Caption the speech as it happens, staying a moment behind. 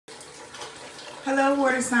Hello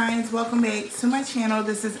water signs, welcome back to my channel.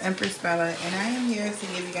 This is Empress Bella and I am here to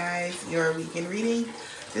give you guys your weekend reading.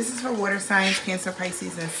 This is for water signs, Cancer,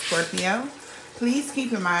 Pisces, and Scorpio. Please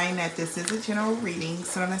keep in mind that this is a general reading,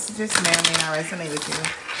 so the messages may or may not resonate with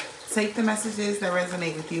you. Take the messages that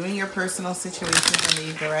resonate with you in your personal situations and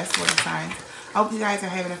leave the rest, water signs. I hope you guys are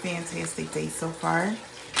having a fantastic day so far.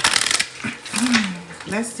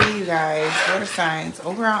 Let's see, you guys, water signs,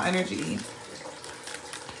 overall energy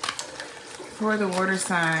for the water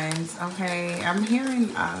signs. Okay, I'm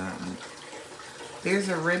hearing there's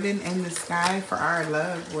a ribbon in the sky for our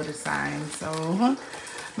love, water signs. So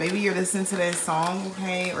maybe you're listening to that song,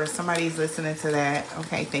 okay, or somebody's listening to that,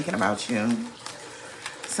 okay, thinking about you.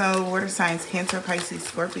 So water signs, Cancer, Pisces,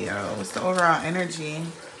 Scorpio, what's the overall energy?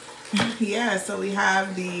 Yeah, so we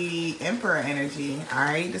have the Emperor energy. All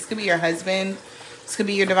right, this could be your husband, this could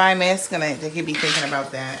be your divine masculine. They could be thinking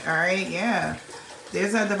about that. All right, yeah,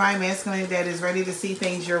 there's a divine masculine that is ready to see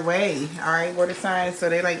things your way. All right, water signs. So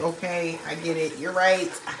they're like, okay, I get it. You're right.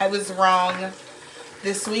 I was wrong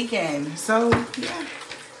this weekend. So, yeah.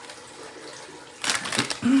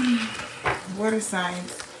 Water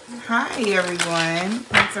signs. Hi, everyone.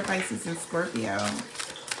 Cancer, Pisces, and Scorpio.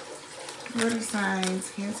 Water signs.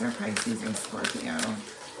 Cancer, Pisces, and Scorpio.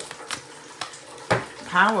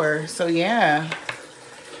 Power. So, yeah.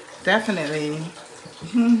 Definitely.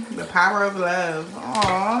 The power of love.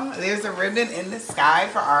 Aw, there's a ribbon in the sky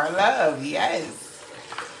for our love. Yes,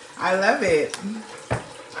 I love it.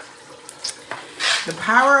 The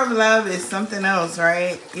power of love is something else,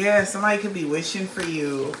 right? Yeah, somebody could be wishing for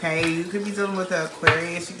you, okay? You could be dealing with an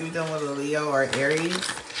Aquarius, you could be dealing with a Leo or Aries,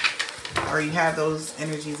 or you have those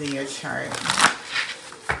energies in your chart.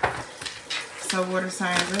 So water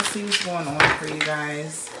signs, let's see what's going on for you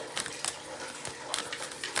guys.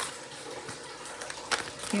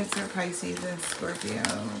 Cancer, Pisces, and Scorpio.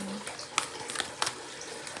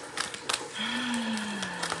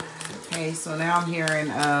 Okay, so now I'm hearing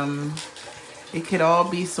it could all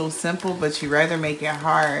be so simple, but you rather make it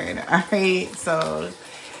hard. All right, so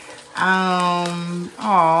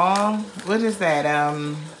what is that?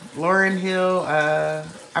 Lauryn Hill,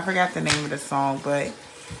 I forgot the name of the song, but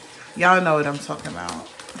y'all know what I'm talking about.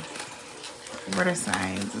 Water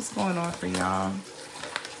signs, what's going on for y'all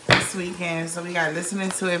this weekend? So we got listening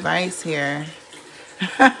to advice here.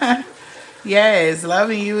 Yes,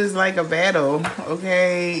 loving you is like a battle,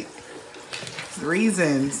 okay?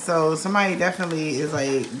 Reasons. So somebody definitely is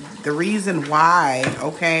like, the reason why,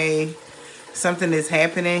 okay, something is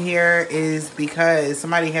happening here is because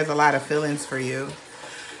somebody has a lot of feelings for you.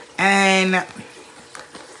 And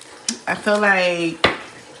I feel like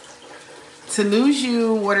to lose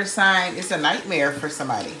you, water sign, is a nightmare for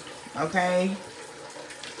somebody, okay?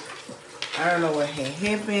 I don't know what had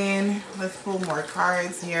happened. Let's pull more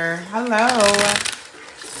cards here. Hello.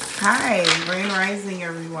 Hi. Grand Rising,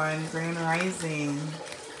 everyone. Grand Rising.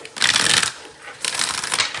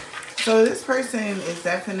 So this person is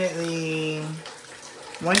definitely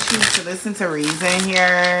wants you to listen to reason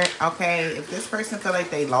here. Okay. If this person feel like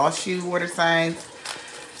they lost you, water signs,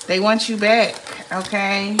 they want you back.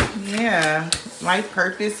 Okay. Yeah. Life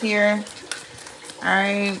purpose here.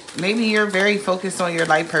 Alright, maybe you're very focused on your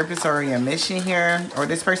life purpose or your mission here. Or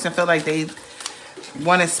this person feel like they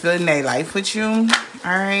want to spend their life with you.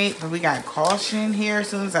 Alright, but we got caution here as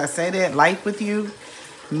soon as I said it. Life with you.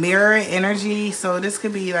 Mirror energy. So this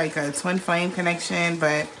could be like a twin flame connection,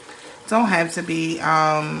 but don't have to be.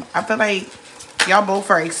 I feel like y'all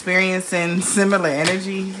both are experiencing similar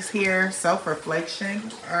energies here.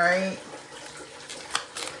 Self-reflection. Alright.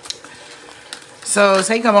 So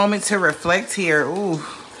take a moment to reflect here. Ooh,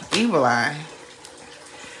 evil eye.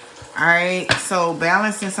 All right, so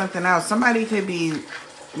balancing something out. Somebody could be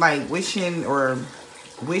like wishing or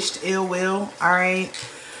wished ill will. All right,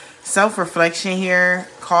 self-reflection here,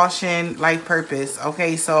 caution, life purpose.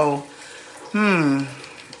 Okay, so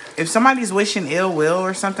if somebody's wishing ill will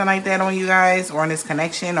or something like that on you guys, or on this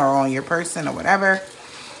connection, or on your person, or whatever,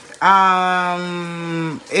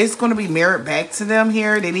 it's going to be mirrored back to them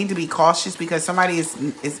here. They need to be cautious because somebody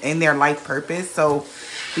is in their life purpose. So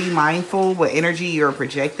be mindful what energy you're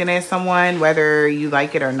projecting at someone, whether you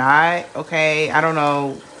like it or not. Okay, I don't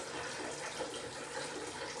know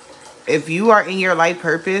if you are in your life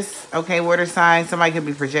purpose. Okay, water sign, somebody could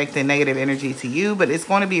be projecting negative energy to you, but it's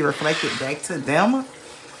going to be reflected back to them.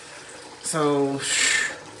 So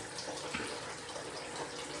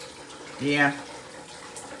yeah.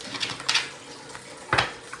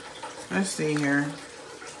 Let's see here.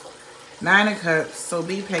 9 of Cups. So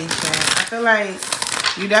be patient. I feel like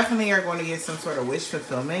you definitely are going to get some sort of wish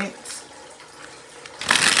fulfillment.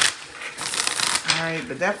 All right,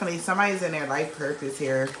 but definitely somebody's in their life purpose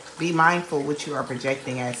here. Be mindful what you are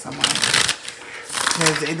projecting at someone.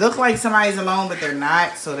 Because it looks like somebody's alone, but they're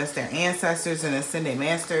not. So that's their ancestors and ascended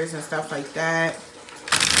masters and stuff like that.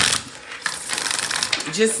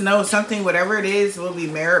 Just know something, whatever it is, will be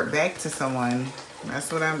mirrored back to someone. That's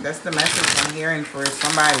the message I'm hearing for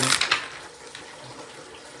somebody.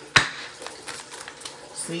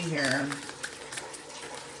 See here.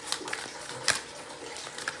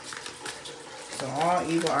 So all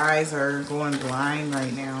evil eyes are going blind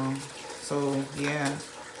right now. So yeah.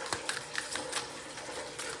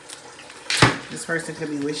 This person could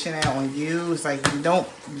be wishing that on you. It's like,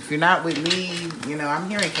 if you're not with me, you know, I'm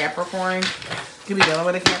hearing Capricorn. You could be dealing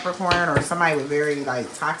with a Capricorn or somebody with very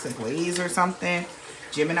like toxic ways or something.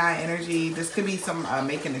 Gemini energy. This could be some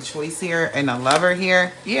making a choice here and a lover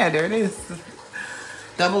here. Yeah, there it is.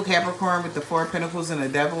 Double Capricorn with the Four of Pentacles and the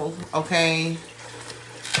Devil. Okay.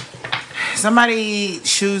 Somebody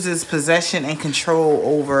chooses possession and control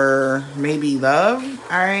over maybe love.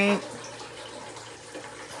 All right.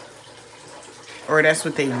 Or that's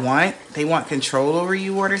what they want. They want control over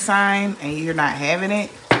you, water sign, and you're not having it.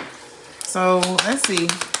 So let's see.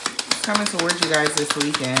 What's coming towards you guys this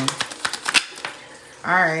weekend?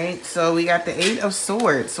 All right. So we got the Eight of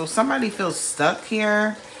Swords. So somebody feels stuck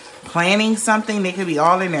here, planning something. They could be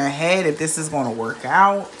all in their head if this is going to work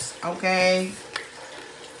out. Okay.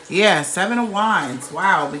 Yeah, Seven of Wands.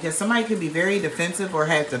 Wow, because somebody could be very defensive or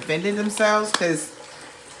have defended themselves. Because,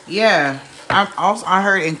 yeah, I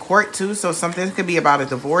heard in court too. So something could be about a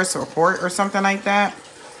divorce or court or something like that.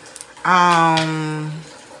 Damn.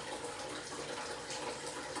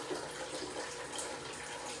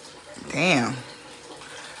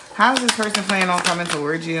 How is this person planning on coming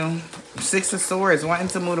towards you? Six of Swords, wanting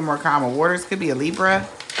to move to more calmer waters. Could be a Libra.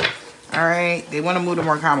 All right, they want to move to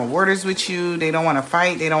more calmer waters with you. They don't want to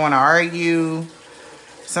fight. They don't want to argue.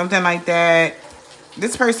 Something like that.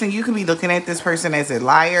 This person, you could be looking at this person as a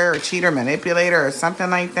liar or cheater, manipulator, or something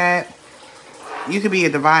like that. You could be a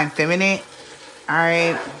divine feminine. All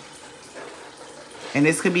right. And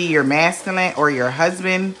this could be your masculine or your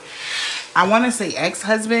husband. I want to say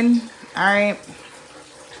ex-husband. All right.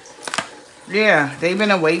 Yeah, they've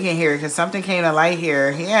been awakened here because something came to light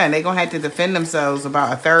here. Yeah, and they're going to have to defend themselves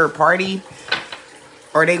about a third party.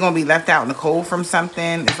 Or they're going to be left out in the cold from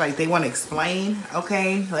something. It's like they want to explain.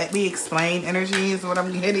 Okay, let me explain. Energy is what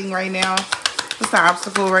I'm hitting right now. What's the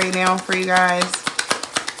obstacle right now for you guys?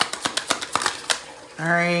 All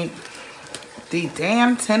right. The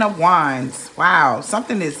damn Ten of Wands. Wow,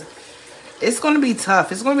 something is... It's going to be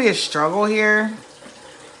tough. It's going to be a struggle here.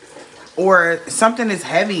 Or something is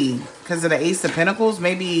heavy because of the Ace of Pentacles.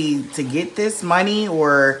 Maybe to get this money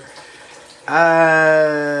or...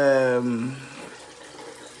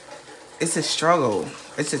 It's a struggle.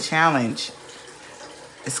 It's a challenge.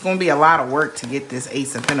 It's going to be a lot of work to get this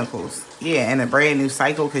Ace of Pentacles. Yeah, and a brand new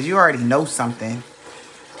cycle because you already know something.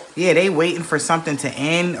 Yeah, they waiting for something to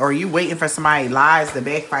end or you waiting for somebody lies to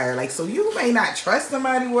backfire. Like, so you may not trust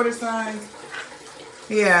somebody, water signs.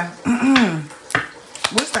 Yeah.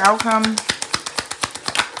 What's the outcome?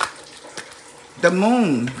 The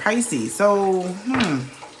Moon, Pisces. So,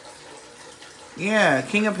 yeah,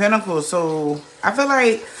 King of Pentacles. So, I feel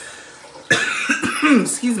like,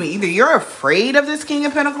 excuse me, either you're afraid of this King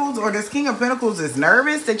of Pentacles or this King of Pentacles is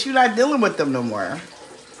nervous that you're not dealing with them no more.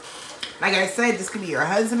 Like I said, this could be your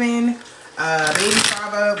husband, baby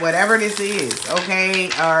father, whatever this is, okay?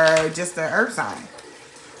 Or just an earth sign.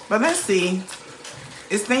 But let's see.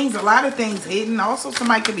 It's things, a lot of things hidden. Also,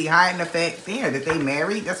 somebody could be hiding the fact there that they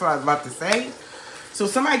married. That's what I was about to say. So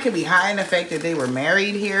somebody could be hiding the fact that they were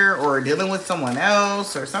married here or dealing with someone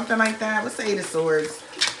else or something like that. Let's say the Swords.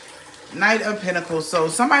 Knight of Pentacles. So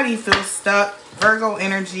somebody feels stuck. Virgo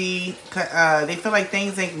energy. They feel like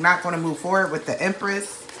things ain't not going to move forward with the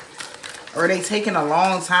Empress. Or they taking a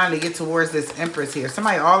long time to get towards this Empress here.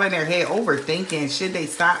 Somebody all in their head overthinking. Should they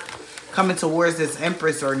stop coming towards this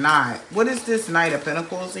Empress or not? What is this Knight of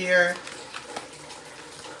Pentacles here?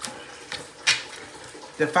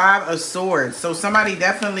 The Five of Swords. So somebody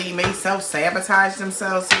definitely may self-sabotage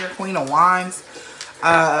themselves here. Queen of Wands.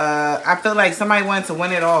 I feel like somebody wanted to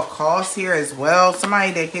win at all costs here as well.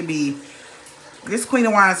 Somebody that could be... This Queen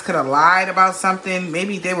of Wands could have lied about something.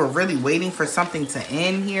 Maybe they were really waiting for something to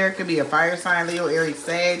end here. It could be a fire sign, Leo, Aries,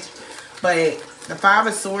 Sag. But the Five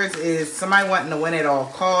of Swords is somebody wanting to win at all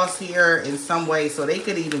costs here in some way. So they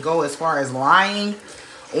could even go as far as lying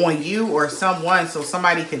on you or someone so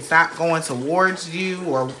somebody can stop going towards you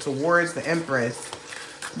or towards the Empress.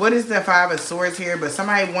 What is the Five of Swords here? But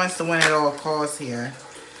somebody wants to win at all costs here.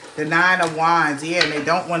 The Nine of Wands. Yeah, and they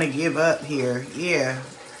don't want to give up here. Yeah.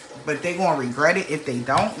 but they're going to regret it if they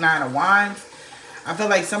don't. Nine of Wands. I feel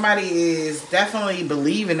like somebody is definitely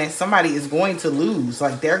believing that somebody is going to lose.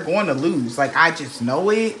 Like, they're going to lose. Like, I just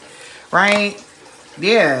know it, right?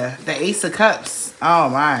 Yeah, the Ace of Cups. Oh,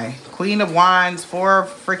 my. Queen of Wands, 4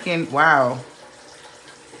 freaking, wow.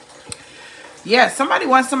 Yeah, somebody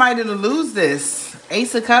wants somebody to lose this.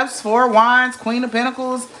 Ace of Cups, 4 Wands, Queen of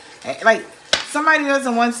Pentacles. Like, somebody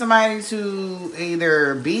doesn't want somebody to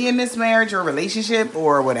either be in this marriage or relationship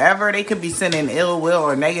or whatever. They could be sending ill will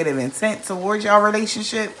or negative intent towards your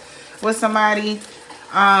relationship with somebody.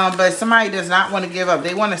 But somebody does not want to give up.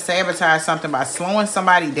 They want to sabotage something by slowing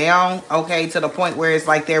somebody down, okay, to the point where it's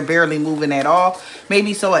like they're barely moving at all.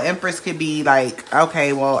 Maybe so an Empress could be like,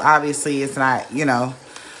 okay, well, obviously it's not, you know.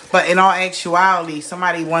 But in all actuality,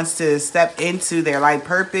 somebody wants to step into their life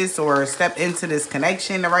purpose or step into this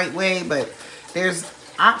connection the right way, but there's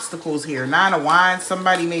obstacles here. 9 of Wands.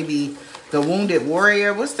 Somebody may be the wounded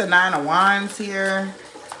warrior. What's the 9 of Wands here?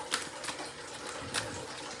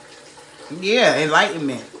 Yeah,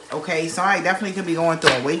 enlightenment. Okay, somebody definitely could be going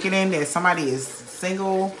through awakening. That somebody is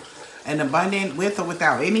single and abundant with or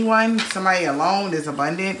without anyone. Somebody alone is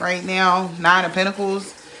abundant right now. 9 of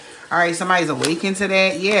Pentacles. All right, somebody's awakened to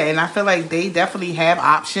that. Yeah, and I feel like they definitely have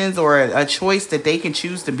options or a choice that they can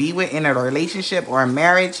choose to be with in a relationship or a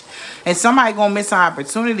marriage. And somebody gonna miss an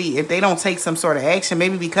opportunity if they don't take some sort of action.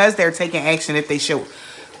 Maybe because they're taking action, if they should,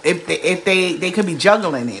 if they could be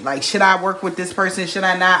juggling it. Like, should I work with this person? Should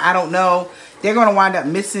I not? I don't know. They're gonna wind up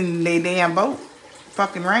missing their damn boat,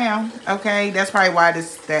 fucking round. Okay, that's probably why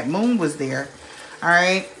that moon was there. All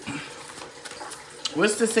right.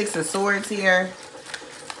 What's the 6 of Swords here?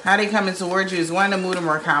 How they coming towards you is one to move to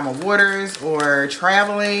more calmer waters or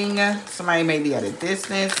traveling. Somebody may be at a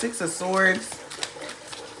distance. 6 of Swords.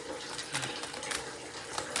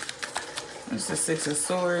 That's the 6 of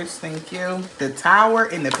Swords. Thank you. The Tower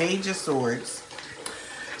and the Page of Swords.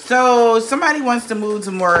 So somebody wants to move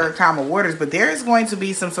to more calmer waters, but there is going to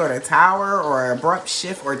be some sort of tower or abrupt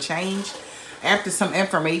shift or change after some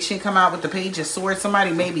information come out with the Page of Swords.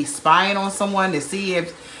 Somebody may be spying on someone to see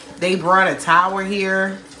if they brought a tower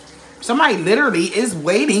here. Somebody literally is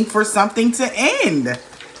waiting for something to end.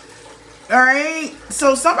 All right.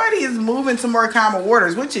 So somebody is moving to more calmer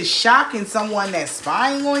waters, which is shocking. Someone that's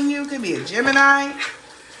spying on you could be a Gemini.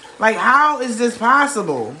 Like, how is this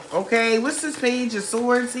possible? Okay. What's this Page of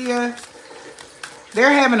Swords here?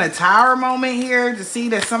 They're having a tower moment here to see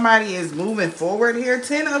that somebody is moving forward here.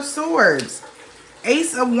 10 of Swords.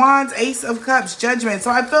 Ace of Wands, Ace of Cups, Judgment. So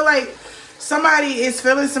I feel like somebody is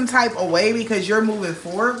feeling some type of way because you're moving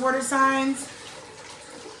forward, water signs.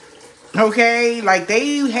 Okay, like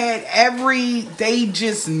they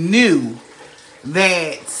just knew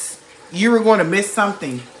that you were going to miss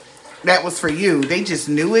something that was for you. They just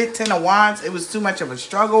knew it. 10 of Wands, it was too much of a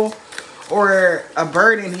struggle or a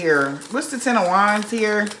burden here. What's the 10 of Wands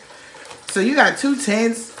here? So you got 2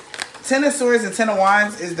 10s. 10 of Swords and 10 of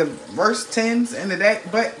Wands is the worst 10s in the deck,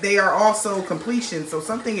 but they are also completion. So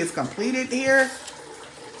something is completed here.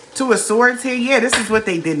 2 of Swords here. Yeah, this is what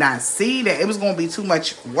they did not see, that it was going to be too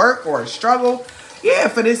much work or a struggle. Yeah,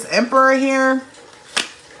 for this Emperor here.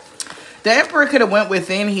 The Emperor could have went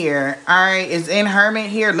within here. All right, is in Hermit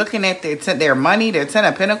here, looking at their money, their 10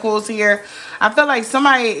 of Pentacles here. I feel like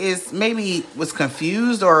somebody was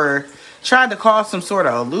confused or tried to cause some sort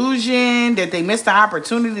of illusion that they missed the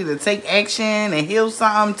opportunity to take action and heal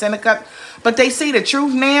something. 10 of Cups. But they see the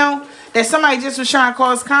truth now that somebody just was trying to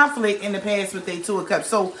cause conflict in the past with their 2 of Cups.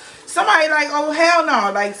 So somebody like, oh, hell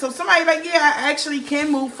no. Like, so somebody like, yeah, I actually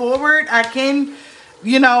can move forward. I can,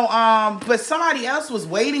 you know, but somebody else was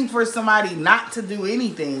waiting for somebody not to do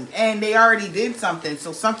anything. And they already did something.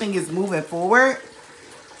 So something is moving forward.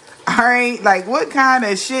 All right. Like, what kind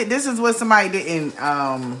of shit? This is what somebody didn't,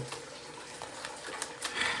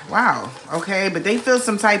 wow. Okay. But they feel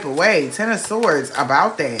some type of way. 10 of Swords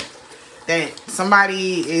about that. That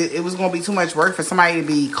somebody, it was going to be too much work for somebody to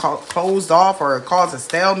be closed off or cause a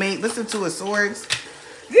stalemate. Listen to 2 of Swords.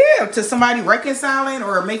 Yeah. To somebody reconciling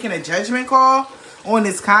or making a judgment call on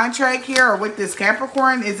this contract here or with this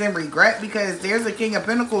Capricorn is in regret because there's a King of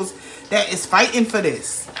Pentacles that is fighting for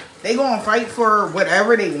this. They going to fight for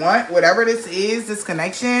whatever they want, whatever this is, this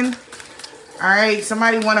connection. All right,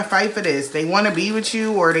 somebody want to fight for this. They want to be with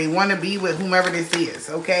you or they want to be with whomever this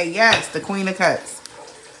is. Okay, yes, the Queen of Cups.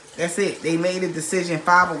 That's it. They made a decision,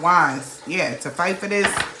 5 of Wands. Yeah, to fight for this.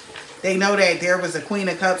 They know that there was a Queen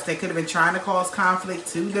of Cups that could have been trying to cause conflict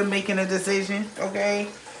to them making a decision. Okay,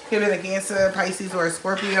 could have been a Cancer, Pisces, or a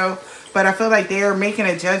Scorpio. But I feel like they're making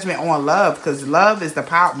a judgment on love because love is the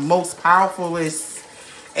most powerfulest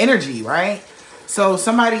energy, right? So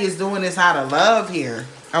somebody is doing this out of love here.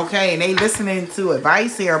 Okay, and they listening to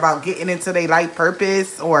advice here about getting into their life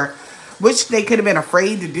purpose, or which they could have been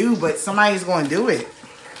afraid to do, but somebody's going to do it.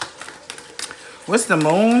 What's the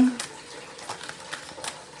moon?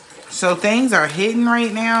 So things are hidden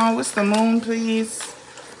right now. What's the moon, please?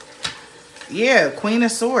 Yeah, Queen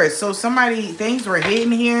of Swords. So things were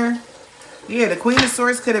hidden here. Yeah, the Queen of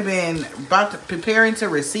Swords could have been preparing to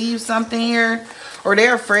receive something here. Or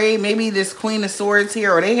they're afraid maybe this Queen of Swords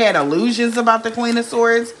here, or they had illusions about the Queen of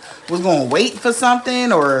Swords, was going to wait for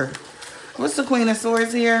something. Or what's the Queen of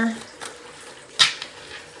Swords here?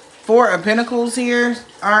 Four of Pentacles here.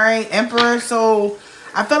 All right, Emperor. So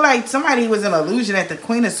I feel like somebody was an illusion that the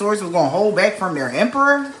Queen of Swords was going to hold back from their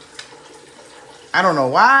Emperor. I don't know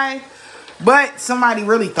why, but somebody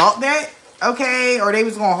really thought that. Okay, or they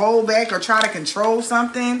was going to hold back or try to control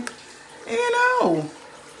something. You know.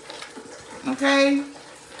 Okay.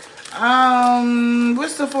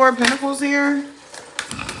 What's the Four of Pentacles here?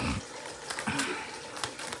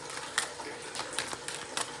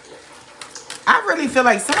 I really feel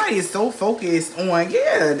like somebody is so focused on,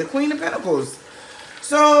 yeah, the Queen of Pentacles.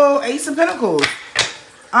 So, Ace of Pentacles.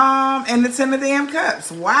 And the Ten of Damn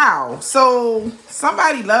Cups. Wow. So,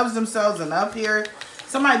 somebody loves themselves enough here.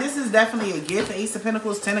 This is definitely a gift. Ace of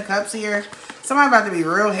Pentacles, Ten of Cups here. Somebody about to be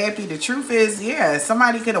real happy. The truth is, yeah,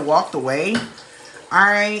 somebody could have walked away, all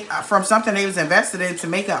right, from something they was invested in to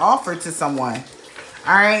make an offer to someone.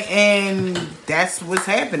 All right, and that's what's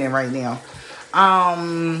happening right now.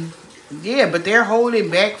 Yeah, but they're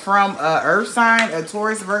holding back from a earth sign, a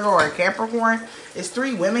Taurus, Virgo, or a Capricorn. It's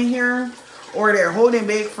 3 women here. Or they're holding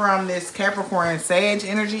back from this Capricorn Sag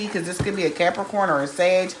energy, because this could be a Capricorn or a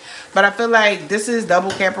Sag. But I feel like this is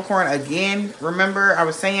double Capricorn again. Remember, I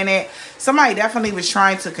was saying that somebody definitely was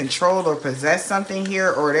trying to control or possess something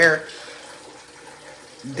here. Or they're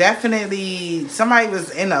definitely, somebody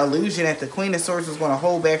was in the illusion that the Queen of Swords was going to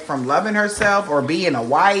hold back from loving herself or being a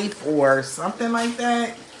wife or something like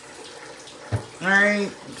that. All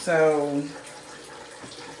right, so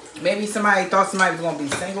maybe somebody thought somebody was going to be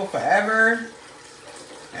single forever.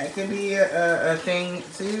 That could be a thing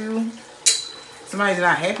too. Somebody's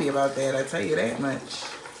not happy about that, I tell you that much.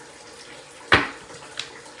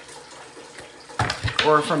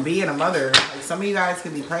 Or from being a mother. Like some of you guys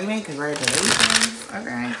could be pregnant. Congratulations.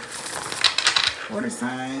 Okay. Water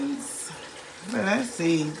signs. But let's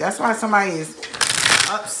see. That's why somebody is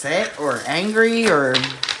upset or angry or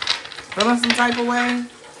feeling some type of way.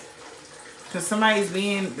 Because somebody's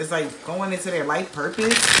it's like going into their life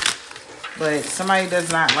purpose. But somebody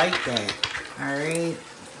does not like that. Alright.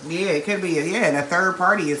 Yeah, it could be. Yeah, and a third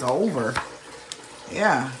party is over.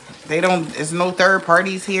 Yeah. There's no third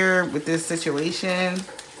parties here with this situation.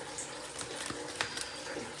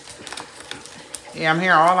 Yeah, I'm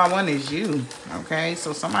here. All I want is you. Okay.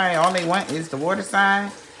 So somebody, all they want is the water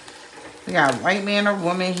sign. We got white man or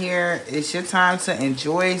woman here. It's your time to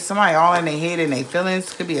enjoy. Somebody all in their head and their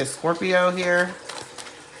feelings. Could be a Scorpio here.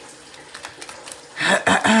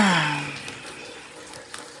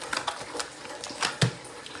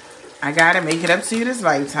 I gotta make it up to you this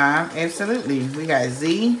lifetime. Absolutely. We got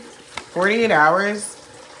Z, 48 hours.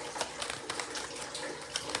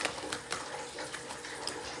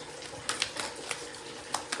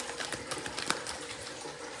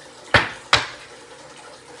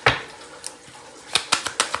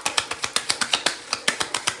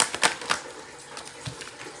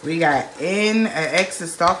 We got an ex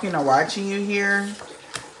is stalking or watching you here.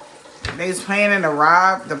 They's planning to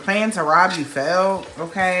rob. The plan to rob you failed.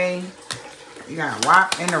 Okay. You got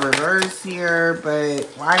WAP in the reverse here. But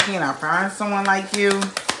why can't I find someone like you?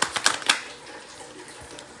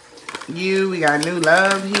 We got new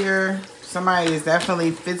love here. Somebody is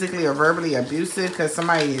definitely physically or verbally abusive. Because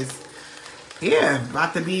somebody is, yeah,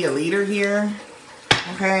 about to be a leader here.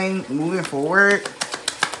 Okay. Moving forward.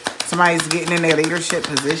 Somebody's getting in their leadership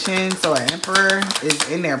position. So an emperor is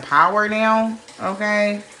in their power now.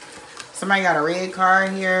 Okay. Somebody got a red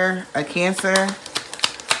card here. A Cancer.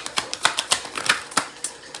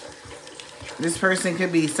 This person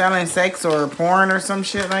could be selling sex or porn or some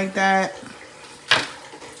shit like that.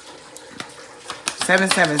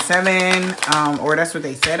 777. Or that's what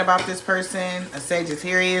they said about this person. A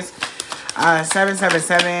Sagittarius.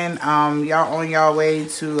 777. Y'all on y'all way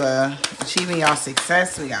to achieving y'all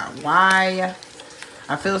success. We got Y.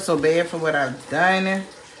 I feel so bad for what I've done.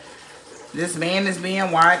 This man is being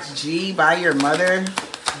watched, G, by your mother.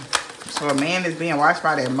 So a man is being watched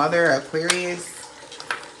by their mother, Aquarius.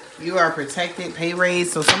 You are protected, pay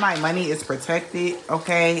raise. So somebody's money is protected,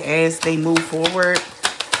 okay, as they move forward.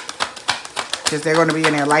 Because they're going to be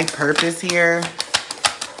in their life purpose here.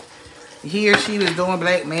 He or she was doing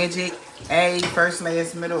black magic. A, first,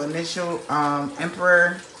 last, middle, initial,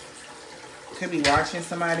 Emperor. Could be watching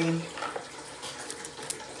somebody.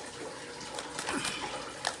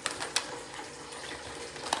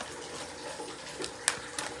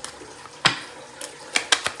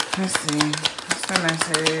 Let's see. What's the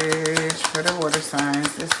message for the water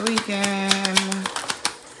signs this weekend?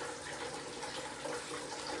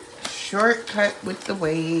 Shortcut with the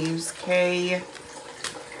waves. K.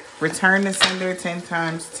 Return the sender 10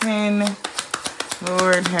 times 10.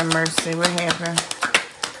 Lord have mercy. What happened?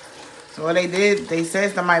 So what they did, they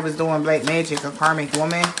said somebody was doing black magic, a karmic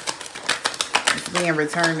woman. It's being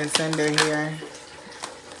returned to sender here.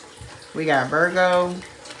 We got Virgo.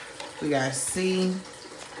 We got C.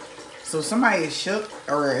 So somebody is shook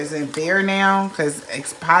or is in fear now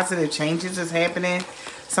because positive changes is happening.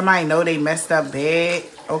 Somebody know they messed up bad,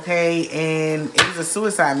 okay? And it was a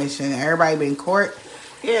suicide mission. Everybody been court.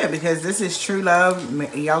 Yeah, because this is true love.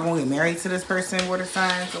 Y'all gonna get married to this person, water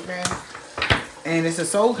signs, okay? And it's a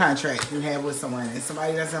soul contract you have with someone. And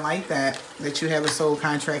somebody doesn't like that you have a soul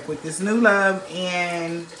contract with this new love.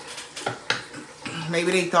 And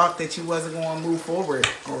maybe they thought that you wasn't going to move forward,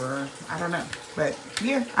 or I don't know. But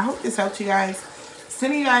yeah, I hope this helped you guys.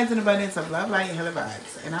 Sending you guys an abundance of love, light, and healing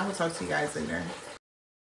vibes. And I will talk to you guys later.